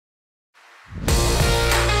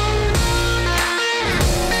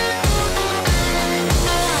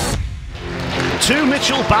Two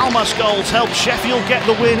Mitchell Balmas goals helped Sheffield get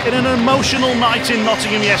the win in an emotional night in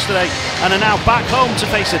Nottingham yesterday, and are now back home to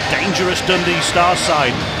face a dangerous Dundee Stars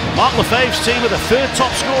side. Mark Lefebvre's team are the third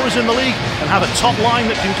top scorers in the league and have a top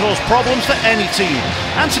line that can cause problems for any team.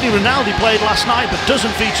 Anthony Rinaldi played last night but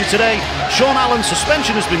doesn't feature today. Sean Allen's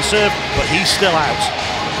suspension has been served, but he's still out.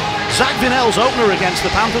 Zach Vinnell's opener against the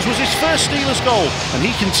Panthers was his first Steelers goal, and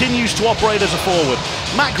he continues to operate as a forward.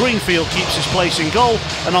 Matt Greenfield keeps his place in goal,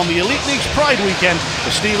 and on the Elite League's Pride weekend,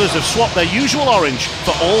 the Steelers have swapped their usual orange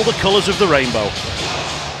for all the colours of the rainbow.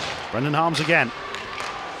 Brendan Harms again.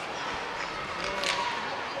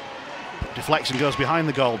 Deflects and goes behind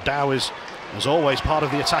the goal. Dow is, as always, part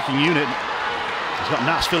of the attacking unit. He's got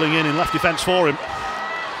Nass filling in left defence for him.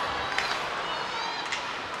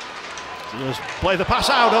 Steelers play the pass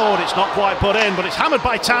out, and it's not quite put in, but it's hammered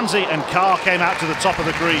by Tansey, and Carr came out to the top of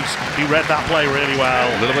the crease. He read that play really well.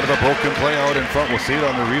 A little bit of a broken play out in front. We'll see it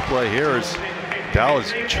on the replay here as Dow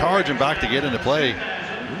is charging back to get into play.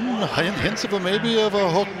 Hints of maybe of a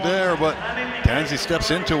hook there, but Tansey steps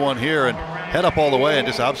into one here and head up all the way and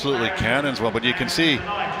just absolutely cannons one. But you can see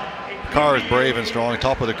Carr is brave and strong,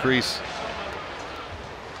 top of the crease.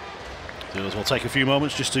 Steelers will take a few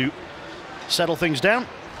moments just to settle things down.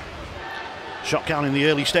 Shot count in the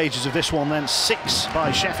early stages of this one then, 6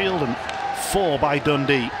 by Sheffield and 4 by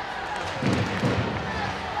Dundee.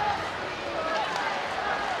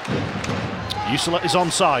 Usula is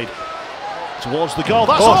onside. Towards the goal.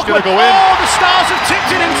 That's awkward. Go in. Oh, the Stars have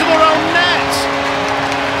tipped it into their own net.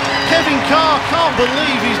 Kevin Carr can't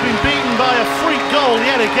believe he's been beaten by a freak goal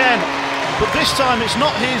yet again. But this time it's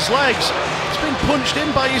not his legs. It's been punched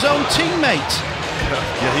in by his own teammate.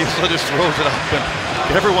 Yeah, he just throws it up and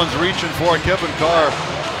everyone's reaching for it. Kevin Carr,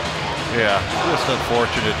 yeah, just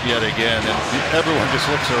unfortunate yet again. And everyone just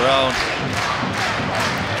looks around.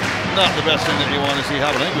 Not the best thing that you want to see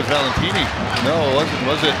happen. I think it was Valentini. No, it wasn't,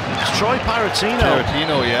 was it? It's Troy Paratino.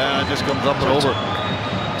 Paratino, yeah, just comes up and over.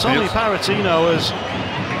 Tommy Paratino is,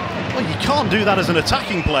 well, you can't do that as an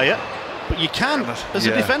attacking player, but you can as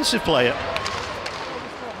a defensive player.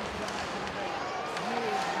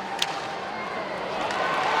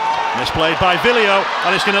 Misplayed by Villio,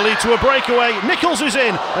 and it's going to lead to a breakaway. Nichols is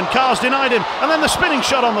in, and Carr's denied him. And then the spinning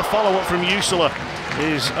shot on the follow-up from Usula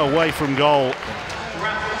is away from goal.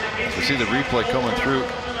 You see the replay coming through.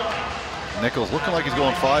 Nichols looking like he's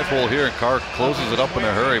going 5-hole here, and Carr closes it up in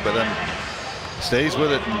a hurry, but then stays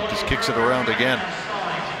with it and just kicks it around again.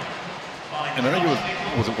 And I think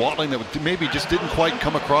it was Watling that maybe just didn't quite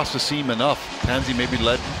come across the seam enough. Tansey maybe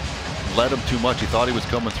led him too much. He thought he was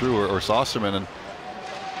coming through, or Sosterman, and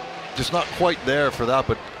just not quite there for that.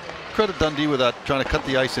 But credit Dundee with that, trying to cut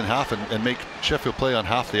the ice in half and make Sheffield play on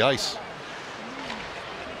half the ice.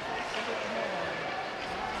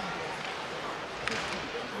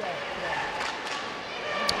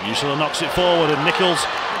 Usula knocks it forward, and Nichols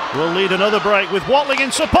will lead another break with Watling in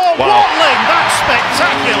support. Wow. Watling, that's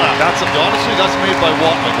spectacular. Honestly, that's made by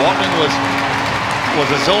Watling. Watling was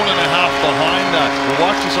a zone and a half behind that. We'll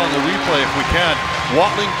watch this on the replay if we can.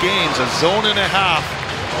 Watling gains a zone and a half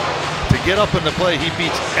to get up in the play. He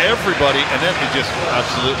beats everybody, and then he just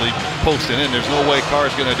absolutely posting in. There's no way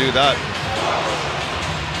Carr's going to do that.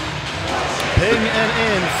 Ping and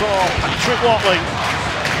in for Patrick Watling.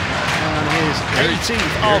 And his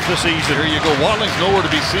 18th of the season. Here you go. Watling's nowhere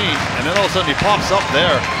to be seen, and then all of a sudden he pops up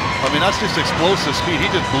there. I mean, that's just explosive speed. He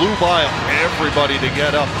just blew by everybody to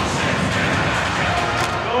get up.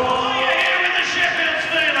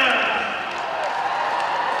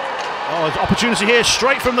 Oh, opportunity here,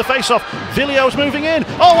 straight from the face-off. Villio's moving in.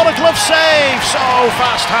 Oh, what a glove save! So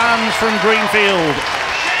fast hands from Greenfield.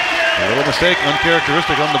 A little mistake,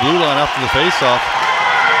 uncharacteristic on the blue line after the face-off.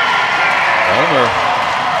 Elmer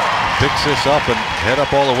picks this up and head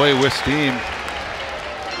up all the way with steam.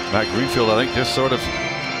 Matt Greenfield, I think, just sort of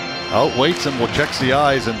outweights him, checks the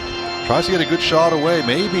eyes and tries to get a good shot away.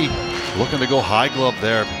 Maybe looking to go high glove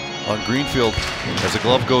there on Greenfield. As the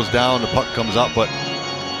glove goes down, the puck comes up, but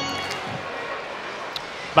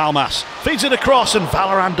Balmas feeds it across, and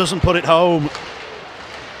Valorant doesn't put it home.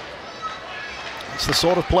 It's the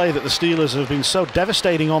sort of play that the Steelers have been so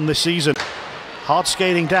devastating on this season. Hard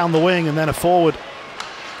skating down the wing, and then a forward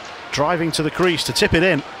driving to the crease to tip it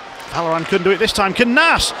in. Valorant couldn't do it this time. Can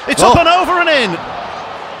Nass? It's up and over and in.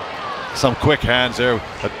 Some quick hands there.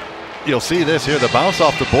 But you'll see this here. The bounce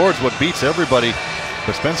off the boards what beats everybody.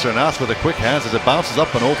 But Spencer Nass with the quick hands as it bounces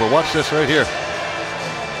up and over. Watch this right here.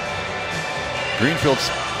 Greenfield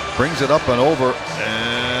brings it up and over,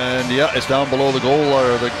 and yeah, it's down below the goal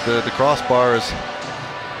or the crossbars.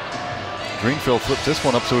 Greenfield flips this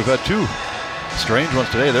one up, so we've had two strange ones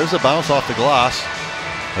today. There's a bounce off the glass.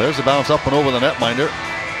 There's the bounce up and over the netminder.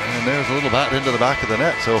 And there's a little bat into the back of the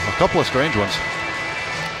net. So a couple of strange ones.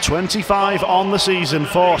 25 on the season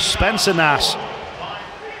for Spencer Nass.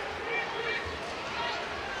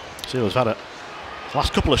 Steelers have had a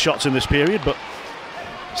last couple of shots in this period, but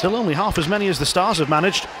still only half as many as the Stars have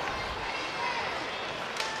managed.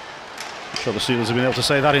 I'm sure the Steelers have been able to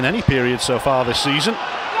say that in any period so far this season.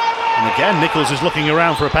 And again, Nichols is looking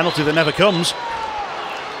around for a penalty that never comes.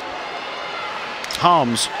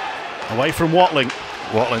 Harms away from Watling.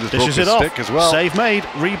 Watling just broke Dishes his it off. stick as well. Save made.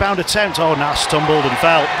 Rebound attempt. Oh, Nass tumbled and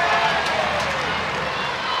fell.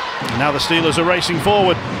 And now the Steelers are racing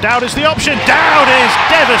forward. Dowd is the option. Dowd is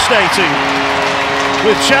devastating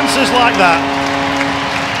with chances like that.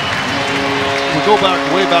 We go back,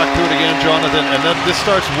 way back to it again, Jonathan, and then this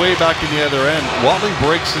starts way back in the other end. Watling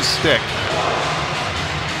breaks his stick.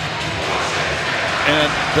 And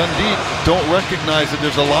Dundee don't recognize that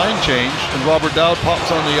there's a line change, and Robert Dowd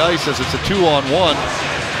pops on the ice as it's a 2-on-1,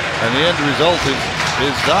 and the end result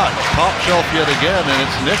is that top shelf yet again, and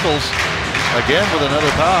it's Nichols again with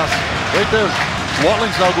another pass. Right there,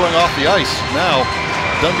 Watling's now going off the ice. Now,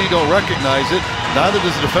 Dundee don't recognize it. Neither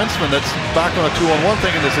does the defenseman that's back on a 2-on-1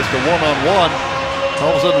 thinking this is the 1-on-1.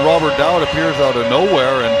 All of a sudden, Robert Dowd appears out of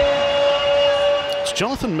nowhere, and it's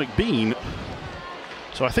Jonathan McBean.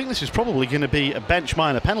 So I think this is probably going to be a bench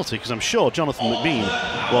minor penalty, because I'm sure Jonathan McBean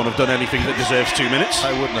won't have done anything that deserves 2 minutes.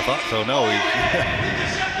 I wouldn't have thought so, no.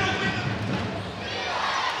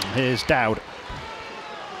 Here's Dowd.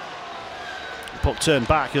 Puck turned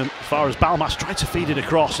back, and as far as Balmas tried to feed it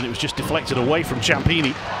across, and it was just deflected away from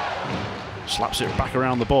Ciampini. Slaps it back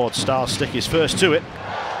around the board. Stars stick his first to it.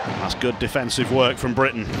 That's good defensive work from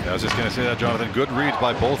Britain. Yeah, I was just going to say that, Jonathan. Good reads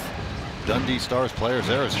by both Dundee Stars players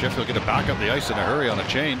there as Sheffield get it back up the ice in a hurry on a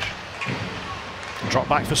change. Drop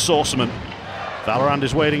back for Sorceman. Valorand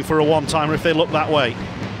is waiting for a one-timer if they look that way.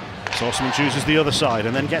 Sorceman chooses the other side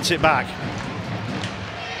and then gets it back.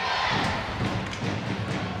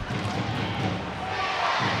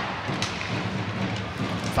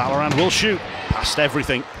 Valorand will shoot past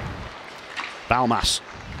everything. Balmas.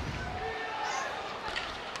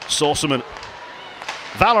 Sorceman.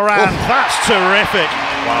 Valorand, that's terrific.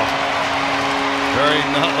 Wow. Very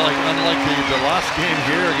unlike the last game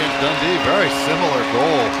here against Dundee. Very similar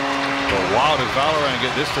goal. But wow, did Valorand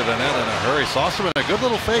get this to the net in a hurry. Sorceman, a good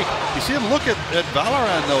little fake. You see him look at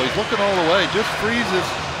Valorand though. He's looking all the way. Just freezes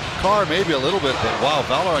Carr maybe a little bit, but wow,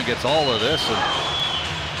 Valorand gets all of this. And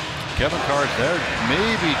Kevin Carr's there,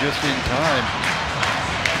 maybe just in time.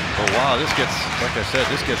 But wow, this gets, like I said,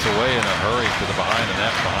 this gets away in a hurry to the behind the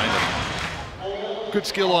net behind him. Good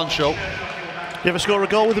skill on show. You ever score a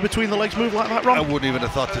goal with a between the legs move like that, Ron? I wouldn't even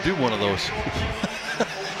have thought to do one of those.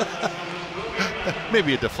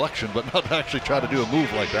 Maybe a deflection, but not actually try to do a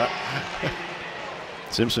move like that.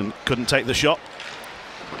 Simpson couldn't take the shot.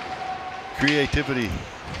 Creativity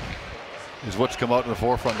is what's come out in the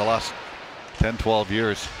forefront in the last 10, 12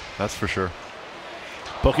 years. That's for sure.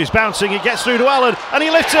 Puck is bouncing, it gets through to Allen, and he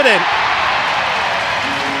lifts it in.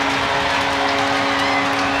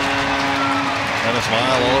 And a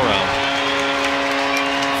smile all around.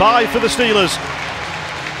 5 for the Steelers.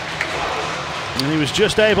 And he was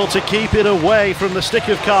just able to keep it away from the stick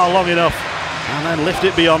of Carr long enough and then lift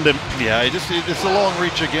it beyond him. Yeah, it's a long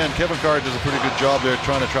reach again. Kevin Carr does a pretty good job there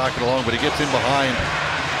trying to track it along, but he gets in behind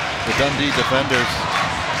the Dundee defenders.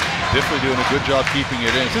 Definitely doing a good job keeping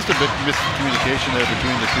it in. It's just a bit miscommunication there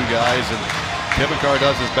between the two guys, and Kevin Carr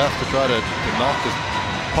does his best to try to knock the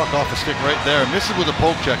puck off the stick right there. Misses with a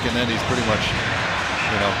poke check, and then he's pretty much,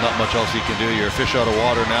 not much else he can do. You're a fish out of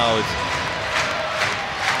water now. It's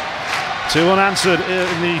 2 unanswered in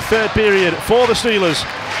the third period for the Steelers.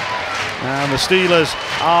 And the Steelers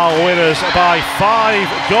are winners by 5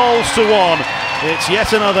 goals to 1. It's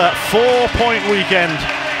yet another 4-point weekend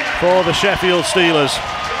for the Sheffield Steelers.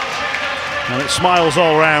 And it's smiles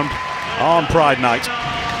all round on Pride Night.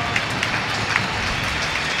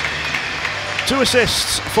 2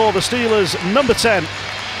 assists for the Steelers, number 10.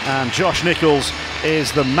 And Josh Nichols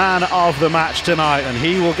is the man of the match tonight, and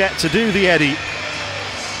he will get to do the Eddie.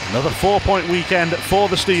 Another 4-point weekend for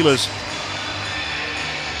the Steelers.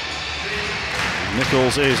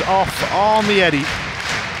 Nichols is off on the Eddie.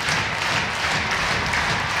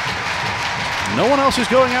 No one else is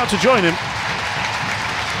going out to join him.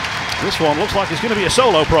 This one looks like it's going to be a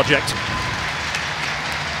solo project.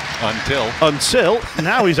 Until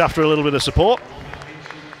now he's after a little bit of support.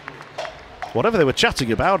 Whatever they were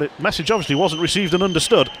chatting about, it message obviously wasn't received and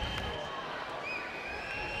understood.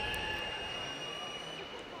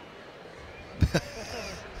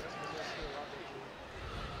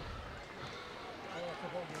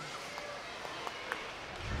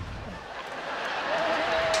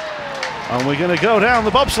 And we're going to go down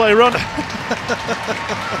the bobsleigh run.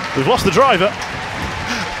 We've lost the driver.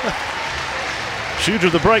 Shooter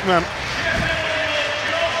of the brakeman.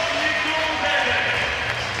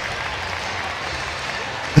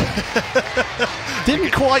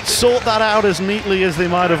 Didn't quite sort that out as neatly as they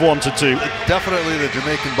might have wanted to. Definitely the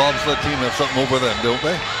Jamaican bobsled team have something over them, don't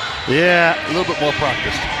they? Yeah. A little bit more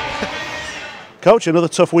practiced. Coach, another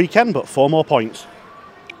tough weekend, but 4 more points.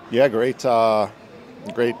 Yeah, great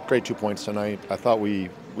 2 points tonight. I thought we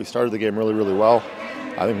started the game really well.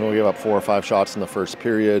 I think we gave up 4 or 5 shots in the first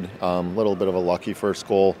period. Little bit of a lucky first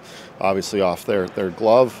goal, obviously off their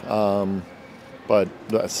glove. But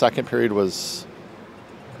the second period was,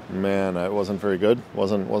 man, it wasn't very good.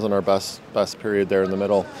 wasn't our best period there in the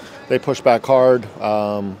middle. They pushed back hard.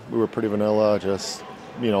 We were pretty vanilla, just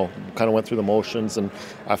kind of went through the motions, and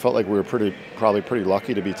I felt like we were probably pretty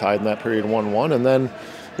lucky to be tied in that period 1-1. And then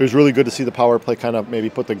it was really good to see the power play kind of maybe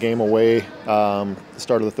put the game away. The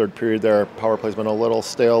start of the third period there, power play's been a little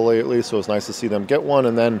stale lately, so it was nice to see them get one.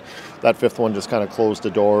 And then that fifth one just kind of closed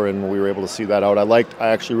the door, and we were able to see that out. I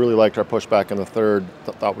actually really liked our pushback in the third.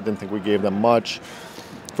 Didn't think we gave them much.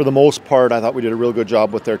 For the most part, I thought we did a real good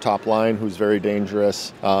job with their top line, who's very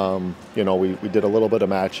dangerous. We did a little bit of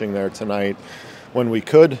matching there tonight when we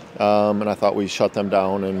could, and I thought we shut them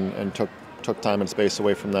down and took time and space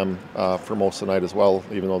away from them for most of the night as well,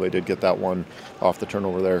 even though they did get that one off the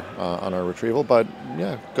turnover there on our retrieval. But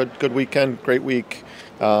yeah, good weekend, great week.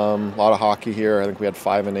 A lot of hockey here. I think we had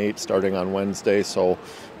 5 and 8 starting on Wednesday. So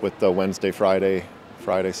with the Wednesday, Friday,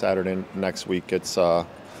 Saturday next week, it's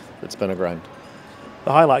been a grind.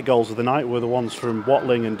 The highlight goals of the night were the ones from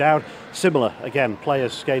Watling and Dowd. Similar, again,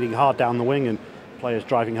 players skating hard down the wing and players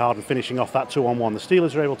driving hard and finishing off that 2-on-1. The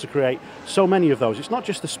Steelers are able to create so many of those. It's not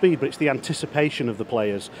just the speed, but it's the anticipation of the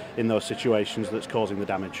players in those situations that's causing the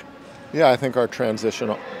damage. Yeah, I think our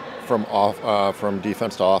transition from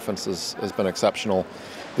defense to offense has been exceptional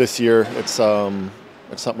this year. It's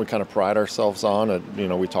something we kind of pride ourselves on.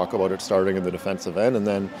 We talk about it starting in the defensive end, and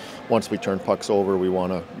then once we turn pucks over, we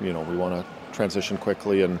want to transition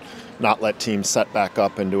quickly and not let teams set back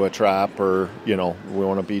up into a trap, or we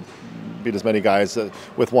want to beat as many guys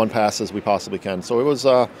with one pass as we possibly can. So it was,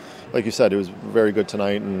 like you said, it was very good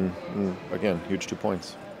tonight, and again, huge 2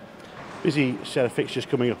 points. Busy set of fixtures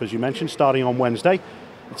coming up, as you mentioned, starting on Wednesday.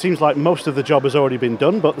 It seems like most of the job has already been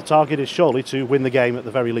done, but the target is surely to win the game at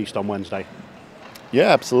the very least on Wednesday. Yeah,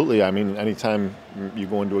 absolutely. I mean, anytime you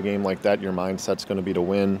go into a game like that, your mindset's going to be to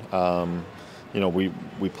win.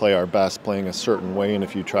 We play our best playing a certain way, and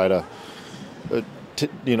if you try to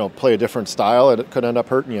play a different style, it could end up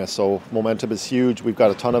hurting you. So momentum is huge. We've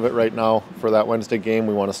got a ton of it right now for that Wednesday game.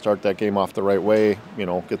 We want to start that game off the right way,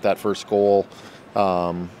 get that first goal,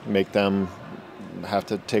 make them have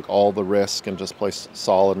to take all the risk and just play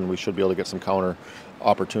solid, and we should be able to get some counter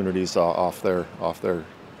opportunities off their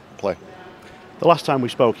play. The last time we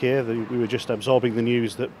spoke here, we were just absorbing the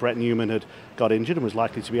news that Brett Newman had got injured and was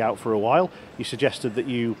likely to be out for a while. You suggested that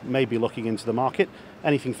you may be looking into the market.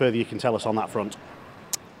 Anything further you can tell us on that front?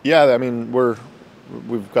 Yeah, I mean,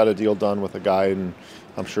 we've got a deal done with a guy, and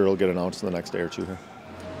I'm sure it'll get announced in the next day or two here.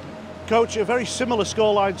 Coach, a very similar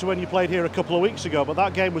scoreline to when you played here a couple of weeks ago, but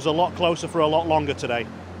that game was a lot closer for a lot longer today.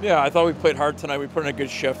 Yeah, I thought we played hard tonight. We put in a good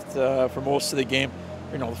shift for most of the game.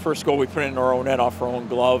 The first goal we put in our own net off our own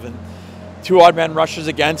glove, and 2 odd man rushes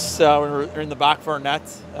against when we were in the back of our net.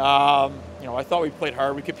 I thought we played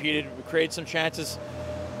hard. We competed. We created some chances.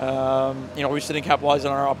 We just didn't capitalize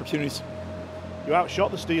on our opportunities. You outshot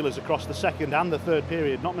the Steelers across the second and the third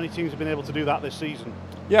period. Not many teams have been able to do that this season.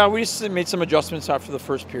 Yeah, we just made some adjustments after the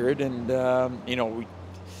first period, and we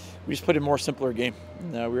just played a more simpler game.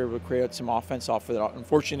 We were able to create some offense off of that.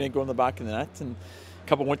 Unfortunately, it didn't go in the back of the net, and a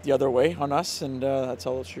couple went the other way on us, and that's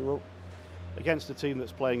all she wrote. Against a team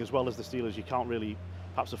that's playing as well as the Steelers, you can't really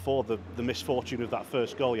perhaps afford the misfortune of that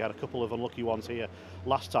first goal. You had a couple of unlucky ones here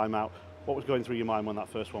last time out. What was going through your mind when that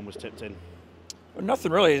first one was tipped in? Well,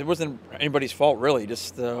 nothing really. It wasn't anybody's fault, really.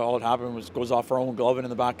 Just all that happened was goes off our own glove and in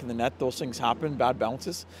the back of the net. Those things happen, bad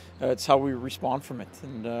bounces. It's how we respond from it.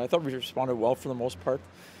 And I thought we responded well for the most part,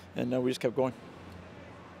 and we just kept going.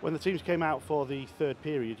 When the teams came out for the third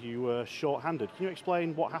period, you were short-handed. Can you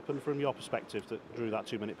explain what happened from your perspective that drew that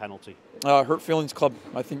 2-minute penalty? Hurt feelings club.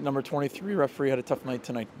 I think number 23 referee had a tough night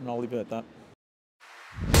tonight, and I'll leave it at that.